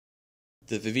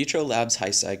The ViVitro Labs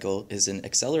HiCycle is an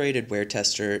accelerated wear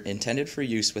tester intended for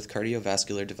use with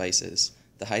cardiovascular devices.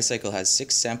 The HiCycle has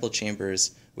 6 sample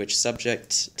chambers which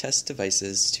subject test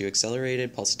devices to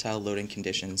accelerated pulsatile loading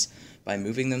conditions by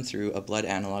moving them through a blood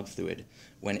analog fluid.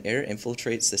 When air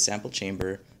infiltrates the sample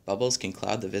chamber, bubbles can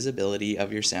cloud the visibility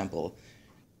of your sample,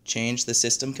 change the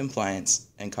system compliance,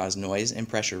 and cause noise and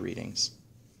pressure readings.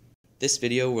 This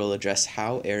video will address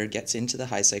how air gets into the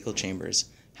HiCycle chambers,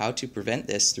 how to prevent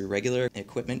this through regular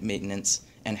equipment maintenance,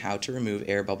 and how to remove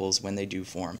air bubbles when they do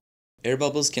form. Air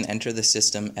bubbles can enter the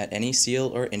system at any seal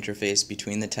or interface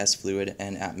between the test fluid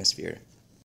and atmosphere.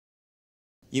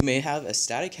 You may have a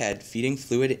static head feeding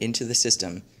fluid into the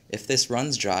system. If this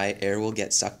runs dry, air will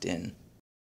get sucked in.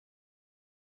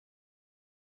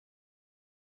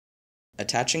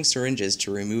 Attaching syringes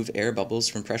to remove air bubbles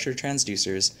from pressure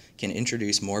transducers can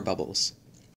introduce more bubbles.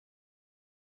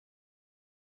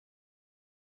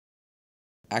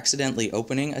 Accidentally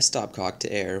opening a stopcock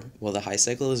to air while the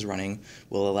HiCycle is running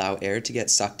will allow air to get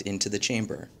sucked into the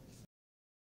chamber.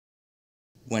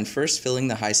 When first filling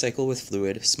the HiCycle with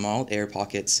fluid, small air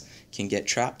pockets can get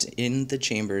trapped in the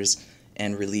chambers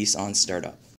and release on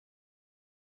startup.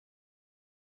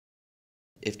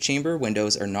 If chamber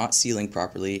windows are not sealing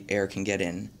properly, air can get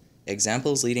in.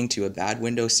 Examples leading to a bad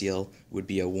window seal would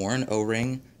be a worn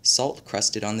O-ring, salt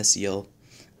crusted on the seal,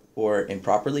 or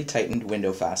improperly tightened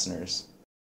window fasteners.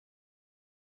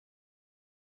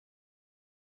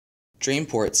 Drain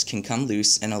ports can come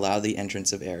loose and allow the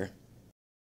entrance of air.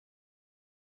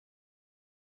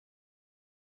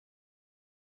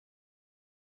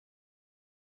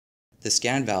 The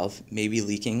scan valve may be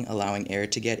leaking, allowing air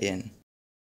to get in.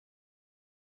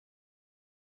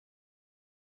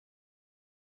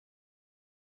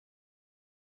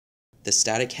 The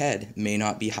static head may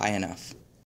not be high enough.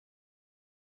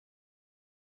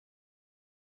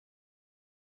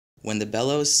 When the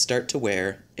bellows start to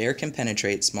wear, air can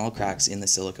penetrate small cracks in the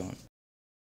silicone.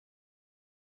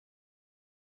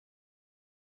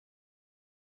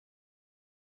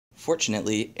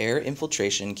 Fortunately, air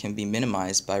infiltration can be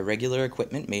minimized by regular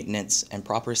equipment maintenance and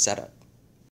proper setup.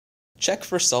 Check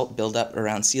for salt buildup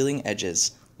around sealing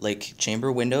edges, like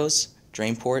chamber windows,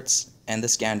 drain ports, and the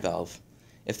scan valve.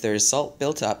 If there is salt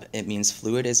built up, it means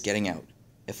fluid is getting out.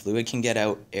 If fluid can get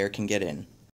out, air can get in.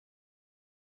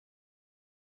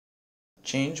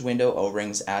 Change window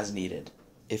O-rings as needed.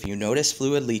 If you notice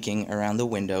fluid leaking around the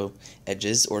window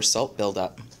edges or salt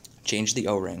buildup, change the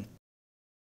O-ring.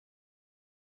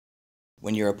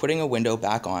 When you are putting a window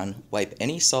back on, wipe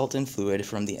any salt and fluid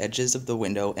from the edges of the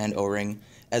window and O-ring,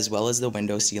 as well as the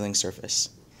window sealing surface.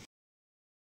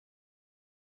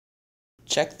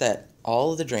 Check that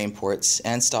all of the drain ports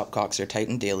and stopcocks are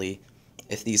tightened daily.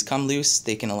 If these come loose,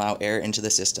 they can allow air into the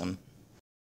system.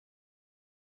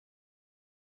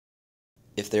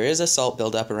 If there is a salt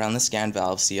buildup around the scan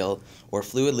valve seal or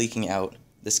fluid leaking out,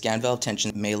 the scan valve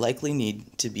tension may likely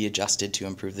need to be adjusted to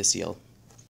improve the seal.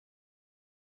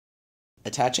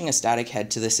 Attaching a static head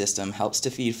to the system helps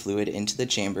to feed fluid into the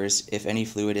chambers if any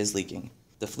fluid is leaking.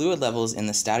 The fluid levels in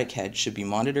the static head should be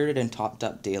monitored and topped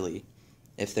up daily.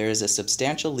 If there is a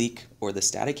substantial leak or the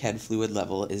static head fluid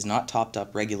level is not topped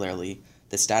up regularly,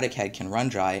 the static head can run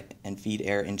dry and feed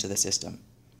air into the system.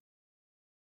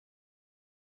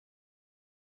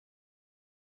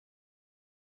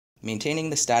 Maintaining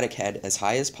the static head as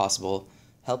high as possible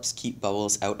helps keep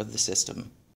bubbles out of the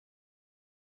system.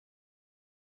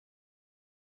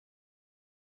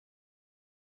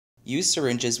 Use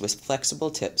syringes with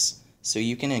flexible tips so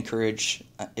you can encourage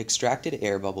extracted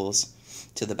air bubbles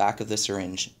to the back of the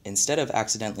syringe instead of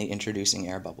accidentally introducing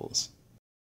air bubbles.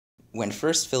 When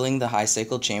first filling the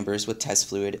HiCycle chambers with test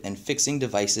fluid and fixing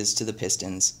devices to the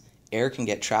pistons, air can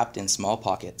get trapped in small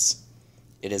pockets.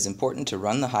 It is important to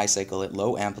run the HiCycle at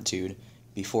low amplitude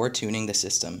before tuning the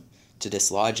system to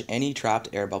dislodge any trapped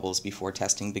air bubbles before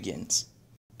testing begins.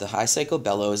 The HiCycle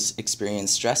bellows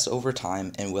experience stress over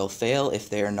time and will fail if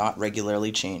they are not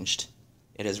regularly changed.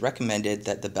 It is recommended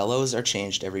that the bellows are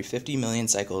changed every 50 million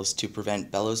cycles to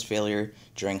prevent bellows failure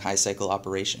during HiCycle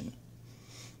operation.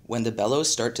 When the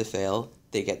bellows start to fail,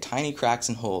 they get tiny cracks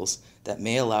and holes that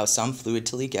may allow some fluid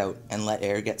to leak out and let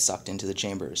air get sucked into the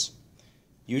chambers.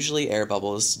 Usually air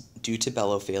bubbles, due to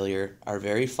bellow failure, are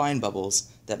very fine bubbles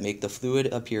that make the fluid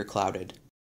appear clouded.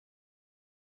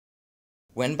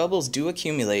 When bubbles do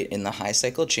accumulate in the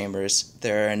HiCycle chambers,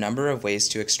 there are a number of ways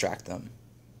to extract them.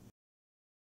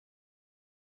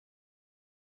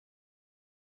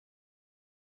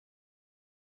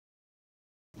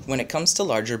 When it comes to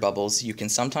larger bubbles, you can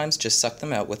sometimes just suck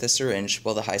them out with a syringe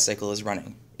while the HiCycle is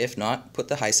running. If not, put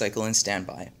the HiCycle in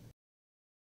standby.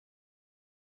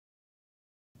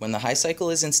 When the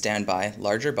HiCycle is in standby,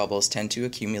 larger bubbles tend to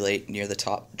accumulate near the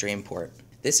top drain port.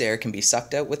 This air can be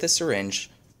sucked out with a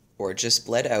syringe or just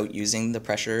bled out using the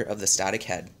pressure of the static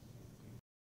head.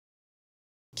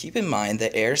 Keep in mind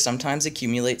that air sometimes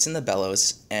accumulates in the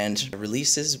bellows and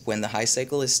releases when the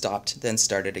HiCycle is stopped then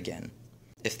started again.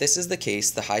 If this is the case,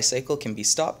 the HiCycle can be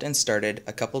stopped and started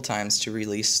a couple times to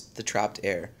release the trapped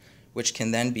air, which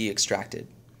can then be extracted.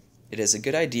 It is a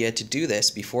good idea to do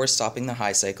this before stopping the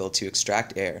HiCycle to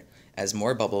extract air, as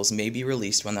more bubbles may be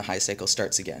released when the HiCycle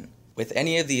starts again. With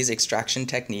any of these extraction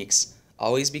techniques,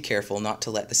 always be careful not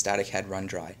to let the static head run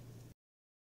dry.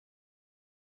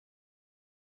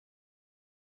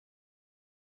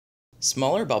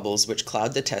 Smaller bubbles which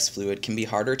cloud the test fluid can be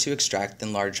harder to extract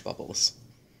than large bubbles.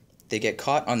 They get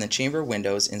caught on the chamber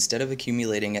windows instead of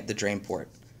accumulating at the drain port.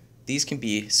 These can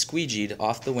be squeegeed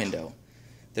off the window.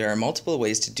 There are multiple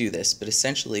ways to do this, but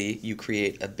essentially you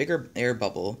create a bigger air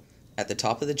bubble at the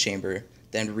top of the chamber,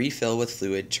 then refill with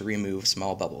fluid to remove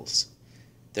small bubbles.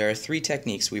 There are 3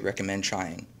 techniques we recommend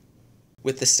trying.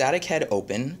 With the static head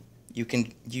open, you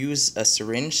can use a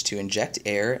syringe to inject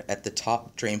air at the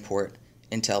top drain port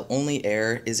until only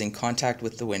air is in contact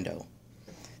with the window.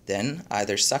 Then,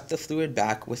 either suck the fluid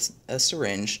back with a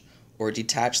syringe or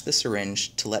detach the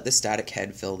syringe to let the static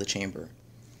head fill the chamber.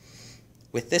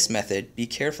 With this method, be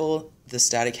careful the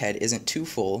static head isn't too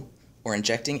full or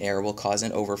injecting air will cause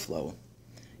an overflow.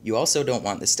 You also don't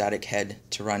want the static head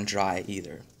to run dry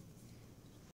either.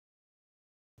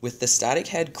 With the static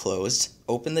head closed,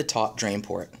 open the top drain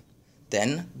port,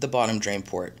 then the bottom drain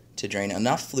port to drain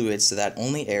enough fluid so that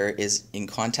only air is in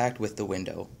contact with the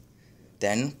window.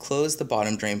 Then close the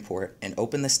bottom drain port and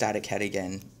open the static head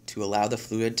again to allow the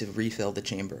fluid to refill the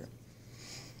chamber.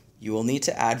 You will need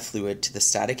to add fluid to the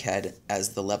static head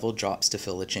as the level drops to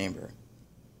fill the chamber.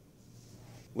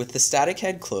 With the static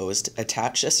head closed,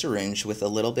 attach a syringe with a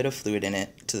little bit of fluid in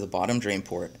it to the bottom drain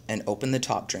port and open the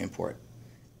top drain port.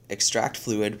 Extract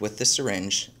fluid with the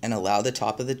syringe and allow the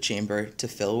top of the chamber to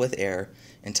fill with air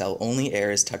until only air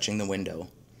is touching the window.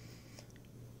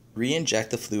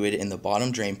 Re-inject the fluid in the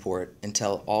bottom drain port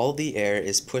until all the air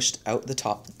is pushed out the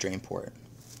top drain port,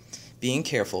 being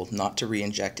careful not to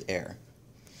re-inject air.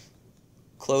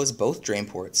 Close both drain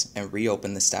ports and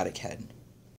reopen the static head.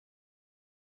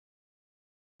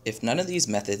 If none of these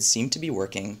methods seem to be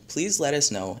working, please let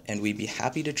us know and we'd be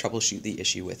happy to troubleshoot the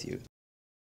issue with you.